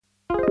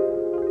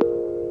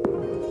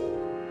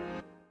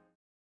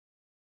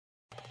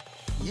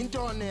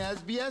into ne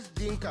SBS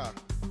Dinka.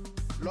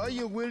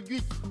 Lawyer will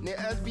get ne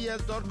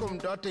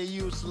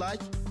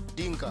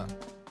sbs.com.au/dinka.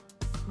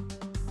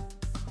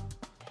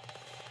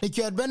 Ni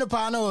chwet bene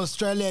pana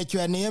Australia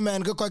chwet ni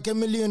yemen ke koke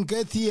million ke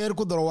thier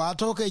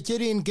kudrowato ke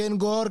chirin ken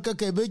gor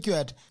ke be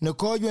chwet ne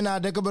koju na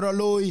de ke bro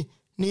loy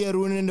ni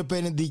erun ne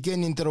pen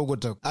diken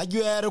interogotok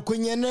ajwer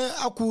kunyene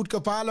akut ke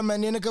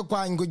parliament ne ke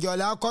kwan ku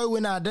jola ko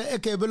wina de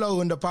ke belo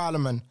under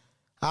parliament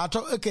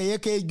ato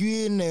ke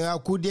gwin ne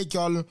akut ye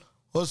chol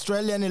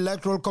Australian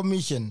Electoral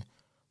Commission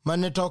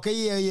man to ke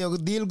ye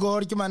dil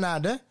gor ki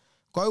manade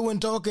ko won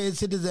to ke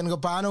citizen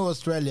ke pana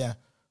Australia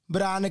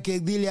brane ke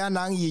dil ya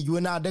nang yi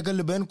wina de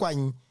ke ben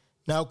kwan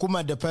na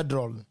kuma de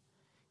federal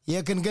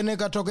ye ken gene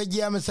ka to ke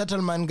jam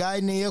settlement guy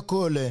ne ye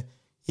kole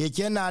ye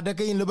chena de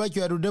ke in ba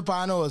chweru de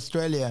pana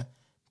Australia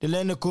de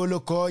le kolo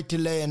ko ti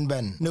len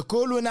ben ne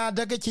kolo na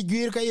de ke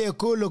chigir ka ye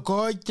kolo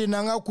ko ti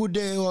na nga ku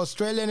de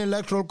Australian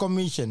Electoral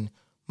Commission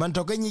man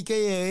to ke ni ke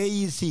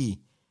AEC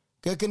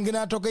ke ken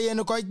gena to ke ye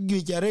no ko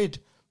gi charet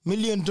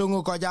million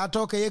tongo ko ja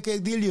to ke ke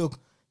diliuk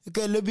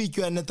ke le bi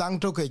chwen tang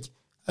to ke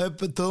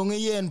to ngi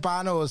yen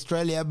pana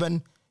Australia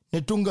ben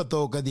ne tunga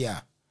to ke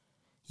dia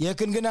ye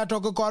ken gena to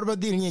ko korba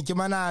dir ni ti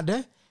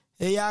manade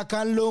e ya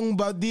kan lung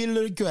ba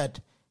dil chwet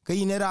ke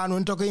ine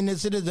ran to ke ine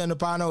citizen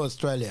pana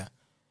Australia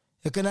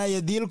e kana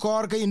ye dil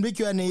kor ke in bi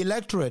chwen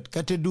electorate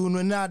ke te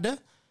dunu nade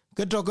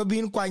ke to ko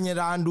bin kwanye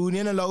ran du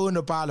ne lo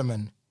no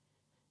parliament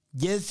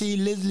Jesse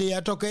Leslie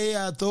atoke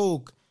ya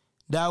tok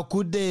da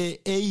kude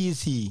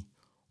AEC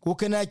ku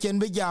kana chen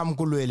be jam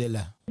ku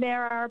lelela.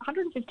 There are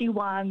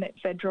 151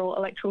 federal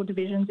electoral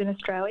divisions in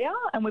Australia,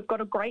 and we've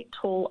got a great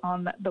tool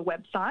on the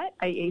website,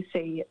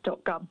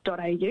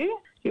 aec.gov.au.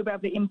 You'll be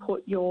able to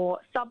input your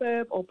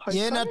suburb or postcode.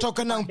 Yena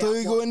toke nang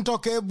tuigo in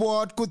toke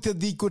board ku te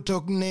di ku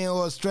tok ne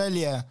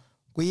Australia.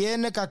 Ku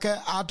yene kake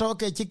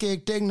atoke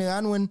chike tek ne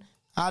anwen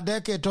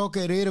adeke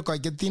toke rere kwa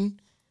ketin.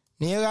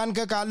 Ni egan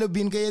ke kalu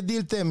bin ke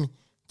yedil tem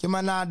ki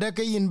manade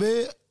ke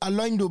yinbe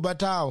aloindu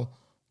batao.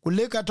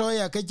 Kulika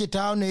toya ke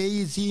chitao ne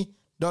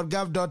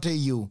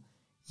aec.gov.au.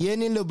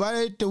 Yeni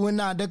lubai te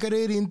wina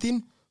dekere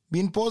rintin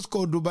bin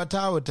postcode du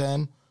batao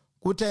ten.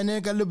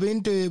 Kutene ka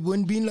lubin te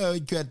win bin lo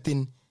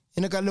chwetin.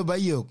 Ina ka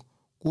lubai yok.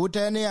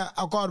 Kutene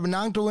akor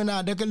binang te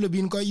wina deke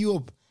lubin ko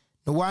yup.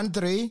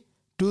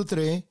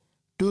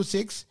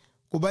 132326.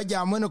 Kuba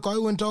jamwene koi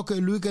win toke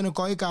luike ne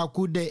koi ka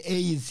kude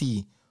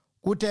AEC.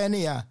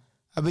 Kutene ya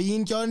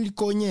abayin chon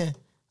konye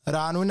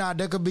ranu na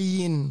deke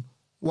bayin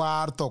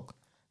wartok.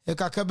 E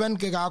ka keben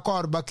ke ga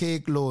kor ba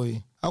ke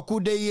loy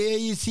akude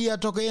ye isi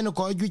atoke en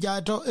ko ju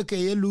jato e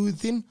ke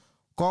luthin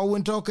ko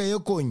won to ke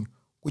kun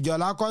ku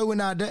jala ko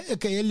wona de e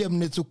ke lem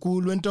ne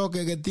sukul won to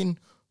ke tin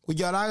ku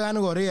jala gan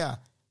goria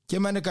ke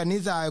man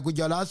kanisa ku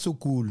jala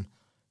sukul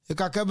e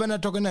ka keben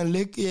atoke na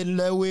lek e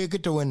lewe ke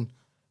to won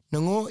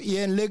ngo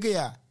yen lek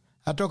ya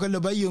atoke le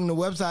ba yung no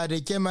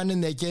website ke man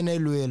ne ke ne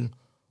luel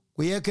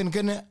ku ye ken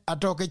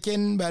atoke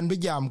ken ban bi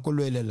jam ku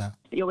lelela.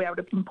 You'll be able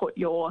to input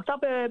your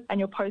suburb and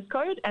your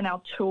postcode, and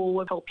our tool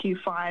will help you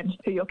find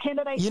who your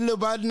candidate is. Yilu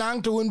bad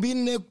nang to win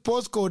bin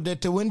postcode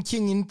that to win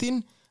ching in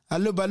tin,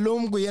 alu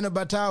balum guyena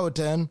batao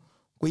ten,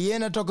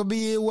 guyena talk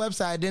be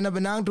website, and a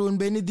benang to win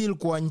benny deal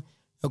coin,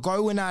 a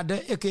koi win ada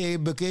eke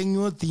became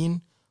your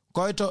thin,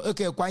 koi to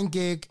eke quine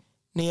cake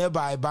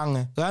nearby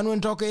bang. Ran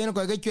when talk in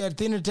ko get your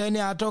thin ten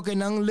ya talk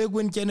in ang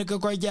legwin chenica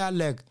koi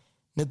jalek,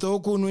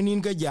 Netoku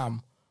winin ka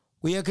jam.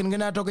 We can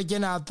gonna talk a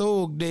chena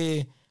talk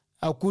de.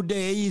 Akude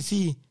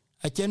AEC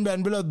a chen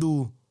ben bila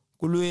du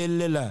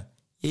kuluelela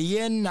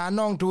yen na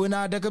nong tu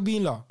na de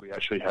kabilo. We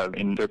actually have an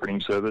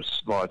interpreting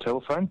service via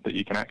telephone that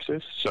you can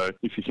access. So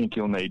if you think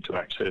you'll need to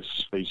access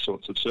these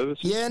sorts of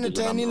services, yen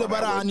tani le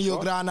baran yo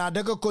grana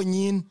de ko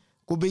konyin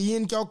ku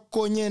beyin chok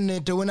konyen ne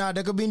tu na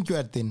de kabin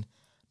chwetin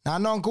na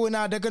nong ku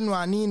na de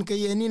kanwanin ke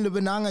yen le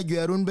benanga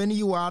gwerun ben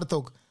yi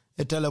wartok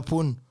e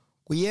telefon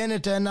ku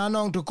yen ten na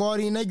nong to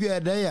kori na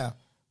gwede ya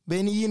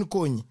ben yin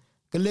kon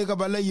Kelega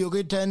bala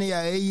yoge tene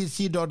ya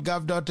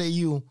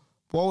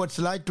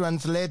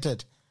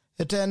aec.gov.au/translated.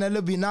 Etene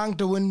le binang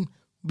to win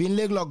bin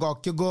leg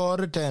logok ke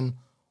gore ten.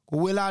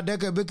 Kuwela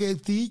deke beke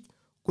thich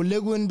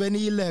kulegwin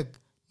beni leg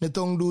ne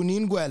tong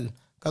dunin gwel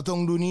ka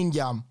tong dunin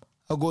jam.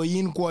 Ago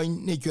yin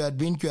kwoin ne chwet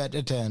bin chwet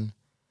eten.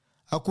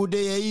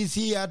 Akude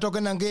AEC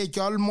atoke nange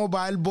chol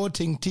mobile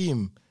boating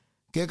team.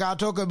 Ke ka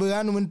atoke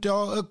began win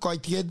to koi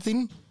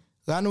tiethin.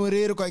 Gan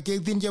wirir koi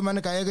tiethin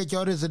jaman kaya ke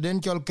chol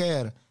residential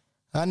care.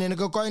 Anen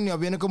ko koy ni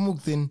ben ko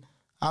muktin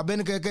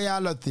aben ke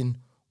yalatin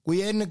ku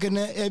yen ke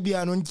ne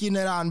ebianun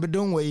chineran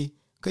bedon we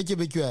ke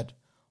be chwet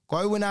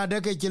koy wona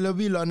de ke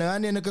lobi lo ne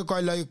anen ko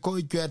koy lo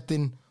ko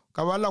chwetin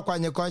ka wala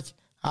kwanye ko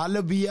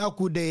alobi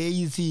akude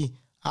AEC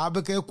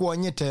abe ke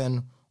kwonye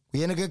ten ku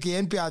yen ke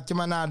yen pya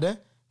chmanade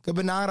ke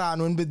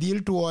binaranun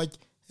bedil tuoj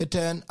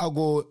eten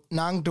ago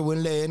nang to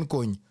wen len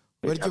kun.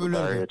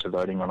 Barrier to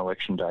voting on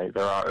election day.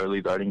 There are early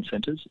voting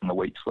centres in the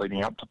weeks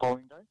leading up to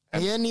polling day.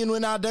 Yen in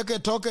wena de ke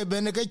toke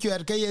bene ke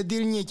chwer ke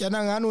yedir ni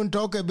chana nganun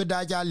toke be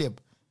da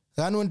jalip.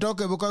 Nganun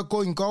toke be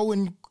ko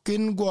win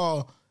kin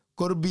go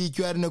korbi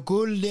chwer ne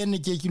kul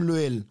den che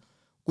chluel.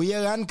 ku ye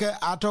gan ke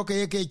atoke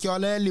ke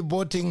chole li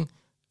voting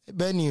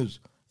venues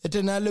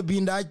etena le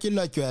binda ki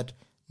lo chwet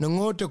no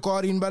ngote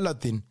korin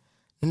balatin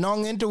no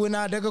ngente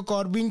wina de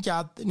ko bin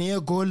chat ni e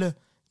gole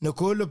ne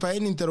kole pa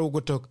in tero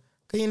gotok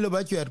kin lo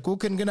ba chwet ku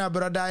ken gna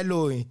bra dai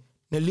loy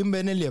ne limbe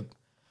ne lep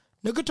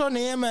ne ko to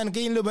ne man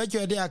kin lo ba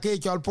chwet ya ke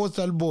chol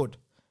postal board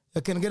e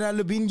ken gna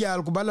le bin jal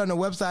ku bala no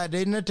website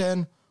de ne ten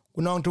ku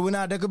no to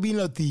wina de ko bin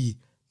lo ti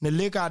ne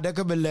le ka de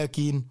ko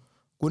belekin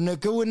ku ne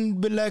ko win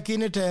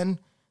belekin ten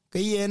ke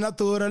ye na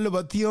to ra le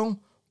bation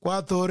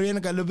kwa to ren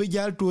ka le bi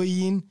jal to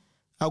yin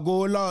ago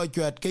lo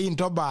chwet ke in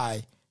to bai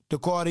to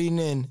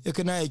korinen e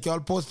kana e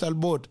chol postal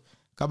board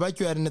ka ba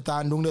chwet ne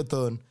tandung de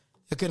ton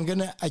e ken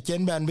gana a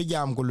chen ban bi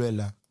jam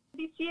kulela.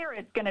 This year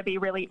it's going to be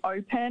really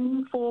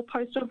open for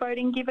postal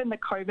voting given the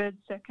COVID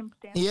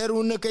circumstances.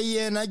 Yerune ke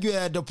ye na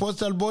jwe the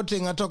postal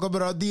voting atoko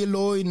bro di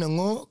lo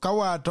ingo ka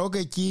wa to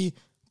ke ki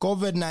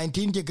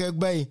COVID-19 ke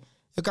bay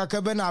e ka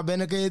ke bana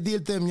ben ke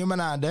dil tem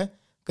nymanade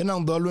ke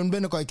non dolun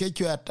ben ko ke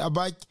chwet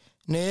abach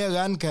ne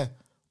gan ke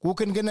ku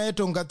ken gana e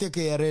ton ka te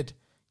ke ret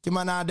ti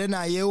manade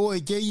na ye o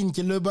ke in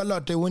ti le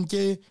balote won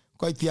ke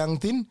ko tiang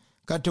tin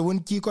ka to won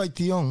ki ko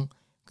tiong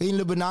ke in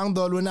le benang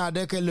dolun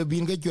ade ke le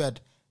bin ke chwet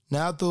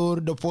na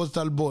tur the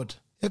postal board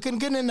eken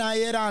ken na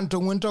yeran to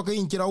won to ke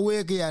in tira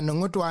we ke an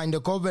ngo twa in the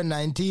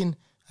COVID-19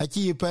 a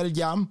chi per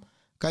jam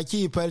ka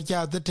chi per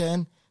cha the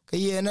ten ke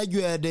ye na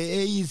jwe de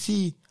AEC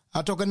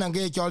atoke na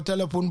ge chol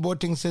telephone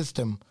voting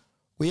system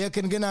we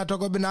ken ken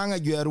atoko benanga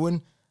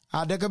jwerun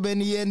ade ke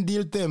ben yen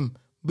dil tem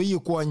bi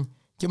yukon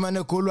ti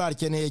mane kulwar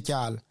chen e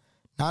chal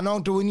na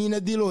non to ni na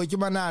dilo ti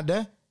manade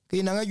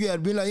ke na jwer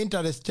bi la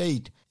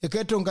interstate e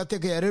ke ton ka te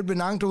ke red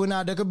benang to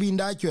na de ke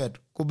binda chwet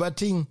ku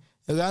bating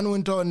gan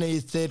won to ne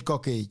state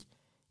kokej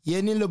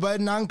yenin lo ba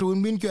nang to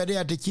bin chwet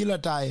ya te chila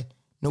tai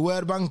no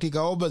wer bang ti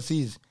ga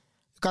overseas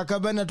ka ka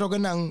bana to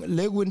nang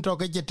legun to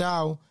ke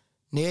taw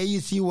ne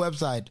AEC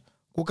website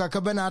ku ka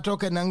ka bana to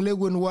ke nang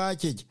legun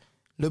wache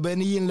lo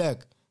ben yin lek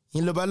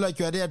in lo ba lo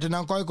chwet ya te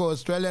nang ko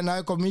Australian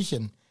High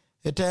Commission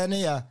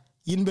etene ya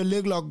in be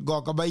leg log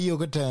go ka ba yo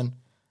ke ten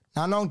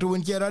na nong to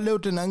win chera le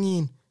to nang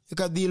in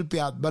ka dil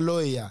piat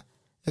baloya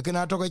e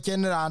kana to ka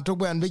chen ran to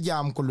ben be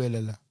jam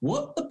kulele.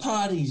 What the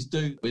parties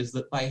do is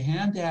that they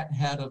hand out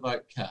how to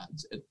vote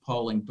cards at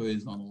polling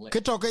booths on election.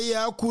 Ke to ke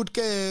ya kut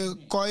ke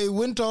koi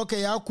win to ke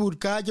ya kut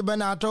ka je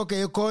ben ato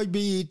ke ko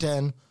bi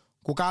ten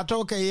ku ka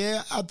to ke ye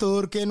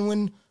atur ken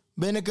win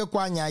ben ke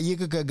kwanya yi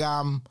ke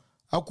gam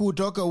aku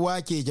to ke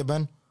wa che je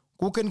ben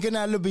ku ken ken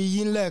al bi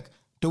yin lek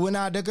to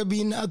wina de ke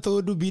bin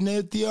ato du bin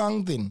e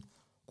tiang tin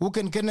ku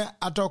ken ken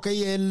ato ke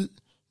ye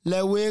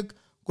lewek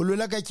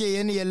kulula ka che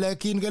yen ye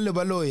lekin ke le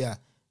baloya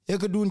e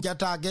ke dun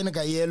jata gen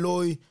ka ye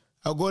loy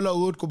agola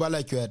ut ku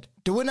bala chwet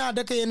to wina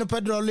de ke yen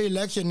federal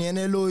election yen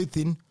e loy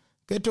tin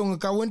ke tung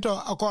ka winto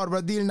akor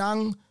badil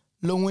nang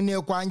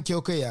longune kwan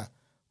choke ya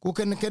ku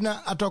ken ken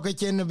atoke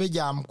chen be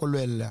jam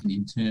kulula.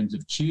 In terms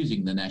of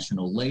choosing the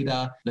national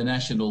leader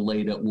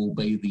will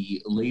be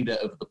the leader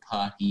of the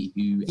party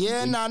who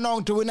na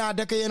nong to wina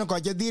de ke yen ko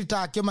je dil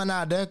ta ke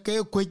manade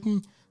ke kwit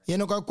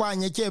yen ko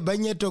kwanye che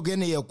banye to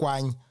gen ye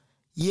kwan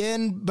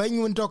yen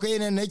banyun to ke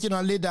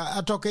national leader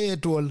atoke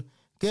etol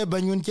ke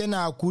banyun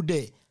chena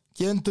kude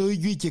chen to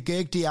ju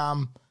ke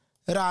tiam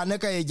rane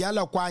ka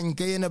jala kwan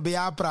ke ne be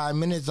prime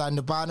minister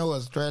ne pano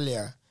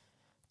Australia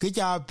ke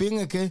cha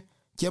ping ke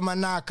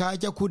chemana ka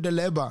cha kude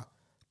leba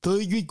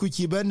to ju ku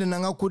chi ben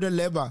na kude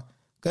leba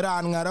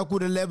kran ngara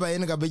kude leba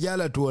en ga be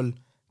jala tol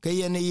ke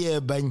yen ye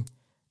ban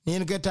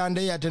nin ke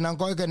tande ya tenan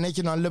ko ke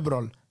national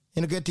liberal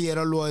en ke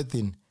tiero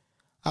loitin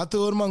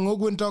atur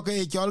mangugun to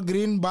ke chol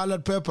green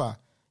ballot paper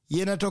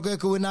yena to ke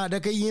kuna de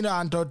ke yin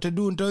an to te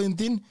dun to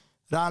intin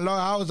ran lo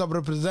House of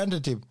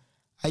Representative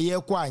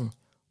aye kwan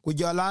ku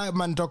jola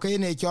man to ke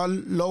ne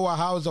chol lower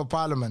House of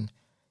Parliament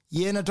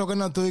yena to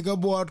na to ke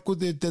board ku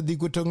te di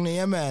ku tong ne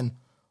yemen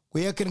ku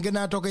ye ken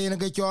na to ke ne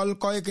ke chol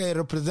ko ke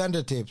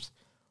representatives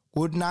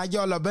ku na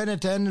jola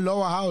beneten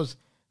lower house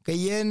ke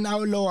yen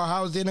au lower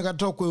house ne ka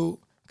to ku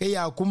ke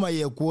ya kuma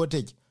ye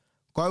quote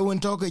ko won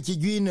to ke chi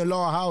gi ne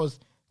lower house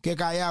ke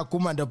ka ya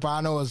kuma de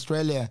pano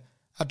Australia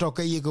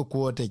atoke yi ko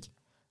quote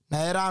na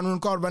Iran un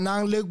kor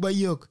banang leg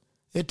bayok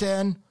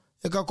eten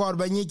e ka kor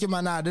banyi ki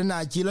manade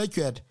na chilo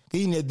chwet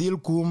ki ne dil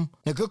kum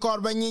ne ka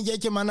kor banyi je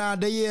ki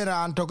manade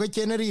Iran to ke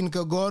chenerin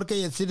ka gor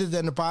ke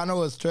citizen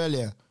pano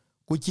Australia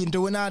ku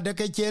chinto na de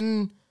ke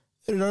chen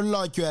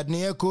lo chwet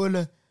ne kol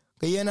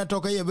ke yena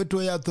to ke ye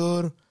beto ya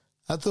tor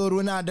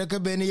ator na de ke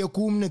ben ye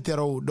kum ne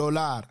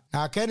 $0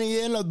 na ken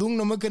ye la dung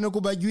no ke no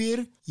ku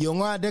bajwir yo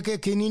nga de ke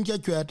kinin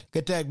chwet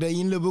ke tek de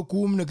in le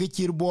kum ne ke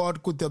chir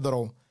bot ku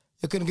 $0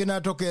 e ken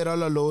gina to ke ra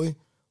la loy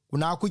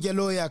kuna ku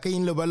jelo ya ke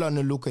in le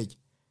balon luke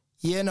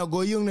yena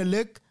go yung ne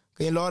lek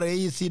ke lor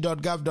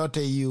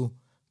aec.gov.au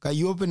ka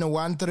yup ne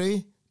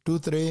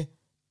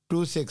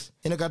 132326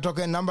 ene ka to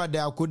ke number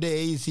de ku de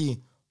AEC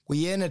ku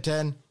yene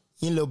ten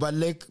in lo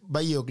balek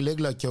bayok leg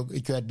la chok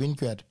chwet bin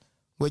chwet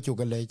we chu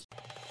ke lech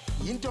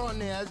into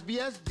ne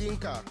SBS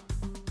Dinka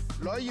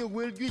lo you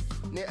will get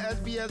ne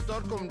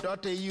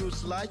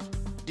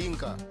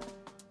sbs.com.au/dinka